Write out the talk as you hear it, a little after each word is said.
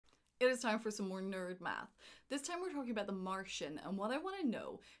It is time for some more nerd math. This time we're talking about the Martian, and what I want to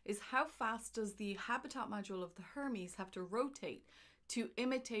know is how fast does the habitat module of the Hermes have to rotate to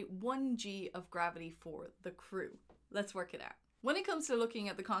imitate 1 g of gravity for the crew? Let's work it out. When it comes to looking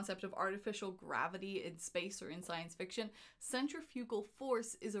at the concept of artificial gravity in space or in science fiction, centrifugal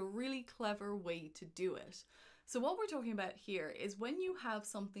force is a really clever way to do it. So what we're talking about here is when you have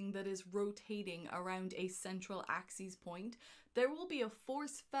something that is rotating around a central axis point, there will be a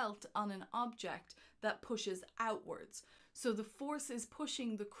force felt on an object that pushes outwards. So the force is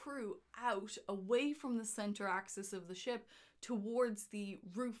pushing the crew out away from the center axis of the ship towards the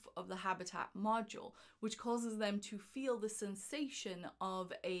roof of the habitat module, which causes them to feel the sensation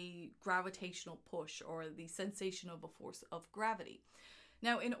of a gravitational push or the sensation of a force of gravity.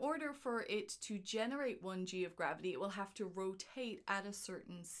 Now, in order for it to generate 1 g of gravity, it will have to rotate at a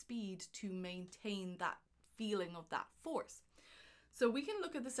certain speed to maintain that feeling of that force. So we can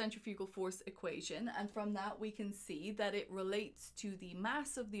look at the centrifugal force equation, and from that we can see that it relates to the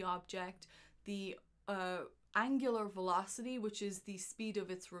mass of the object, the angular velocity, which is the speed of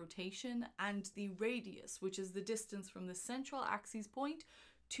its rotation, and the radius, which is the distance from the central axis point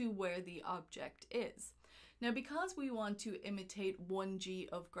to where the object is. Now, because we want to imitate 1 g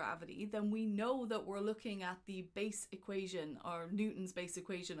of gravity, then we know that we're looking at the base equation, or Newton's base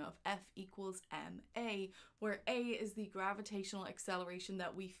equation of F equals ma, where a is the gravitational acceleration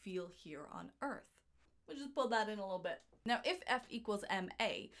that we feel here on Earth. We'll just put that in a little bit. Now, if F equals ma,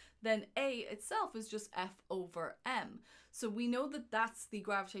 then a itself is just F over m. So we know that that's the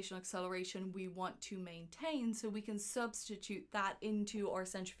gravitational acceleration we want to maintain, so we can substitute that into our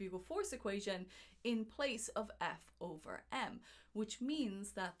centrifugal force equation in place of F over m, which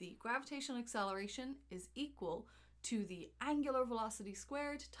means that the gravitational acceleration is equal to the angular velocity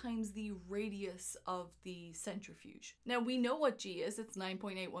squared times the radius of the centrifuge. Now we know what g is, it's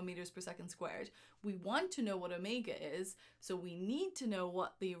 9.81 meters per second squared. We want to know what omega is, so we need to know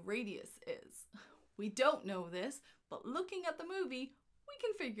what the radius is. We don't know this, but looking at the movie, we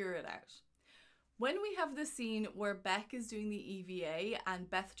can figure it out. When we have the scene where Beck is doing the EVA and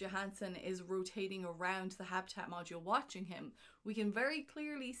Beth Johansen is rotating around the habitat module watching him, we can very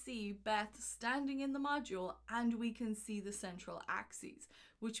clearly see Beth standing in the module and we can see the central axes,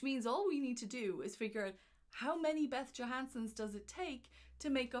 which means all we need to do is figure out how many Beth Johansens does it take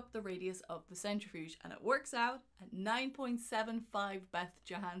to make up the radius of the centrifuge, and it works out at 9.75 Beth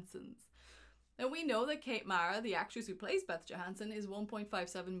Johansens. Now we know that Kate Mara, the actress who plays Beth Johansen, is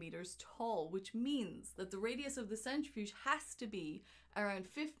 1.57 meters tall, which means that the radius of the centrifuge has to be around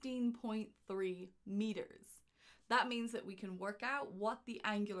 15.3 meters. That means that we can work out what the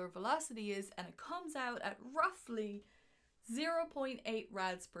angular velocity is, and it comes out at roughly 0.8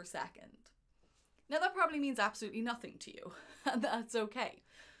 rads per second. Now that probably means absolutely nothing to you, and that's okay.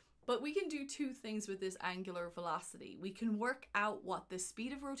 But we can do two things with this angular velocity. We can work out what the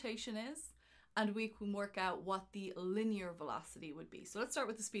speed of rotation is, and we can work out what the linear velocity would be. So let's start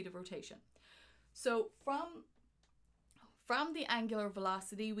with the speed of rotation. So from the angular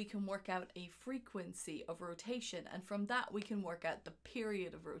velocity, we can work out a frequency of rotation, and from that we can work out the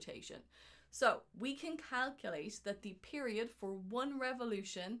period of rotation. So we can calculate that the period for one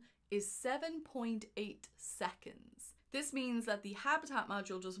revolution is 7.8 seconds. This means that the habitat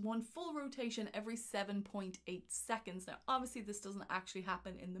module does one full rotation every 7.8 seconds. Now, obviously this doesn't actually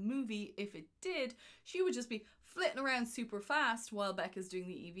happen in the movie. If it did, she would just be flitting around super fast while Beck is doing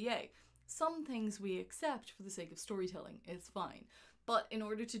the EVA. Some things we accept for the sake of storytelling, it's fine. But in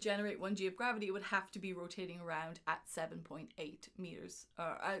order to generate 1 g of gravity, it would have to be rotating around at 7.8 meters,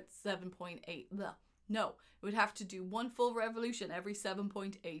 or at 7.8, no, it would have to do one full revolution every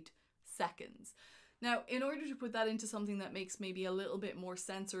 7.8 seconds. Now, in order to put that into something that makes maybe a little bit more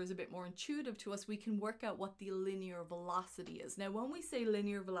sense or is a bit more intuitive to us, we can work out what the linear velocity is. Now, when we say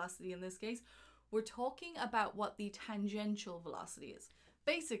linear velocity in this case, we're talking about what the tangential velocity is.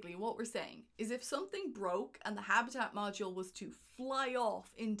 Basically, what we're saying is if something broke and the habitat module was to fly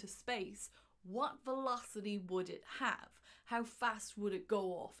off into space, what velocity would it have? How fast would it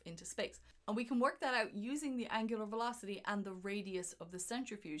go off into space? And we can work that out using the angular velocity and the radius of the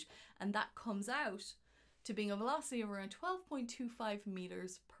centrifuge, and that comes out to being a velocity of around 12.25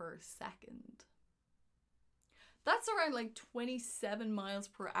 meters per second. That's around like 27 miles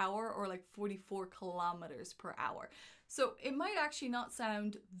per hour or like 44 kilometers per hour. So it might actually not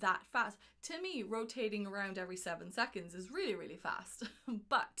sound that fast. To me, rotating around every 7 seconds is really, really fast,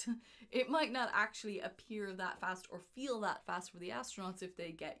 but it might not actually appear that fast or feel that fast for the astronauts if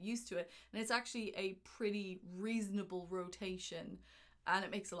they get used to it. And it's actually a pretty reasonable rotation, and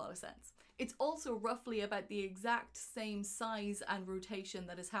it makes a lot of sense. It's also roughly about the exact same size and rotation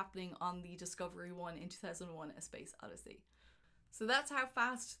that is happening on the Discovery 1 in 2001: A Space Odyssey. So that's how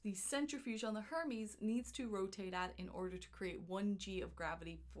fast the centrifuge on the Hermes needs to rotate at in order to create 1g of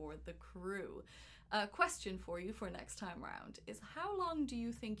gravity for the crew. A question for you for next time round is, how long do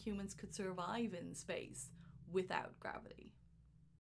you think humans could survive in space without gravity?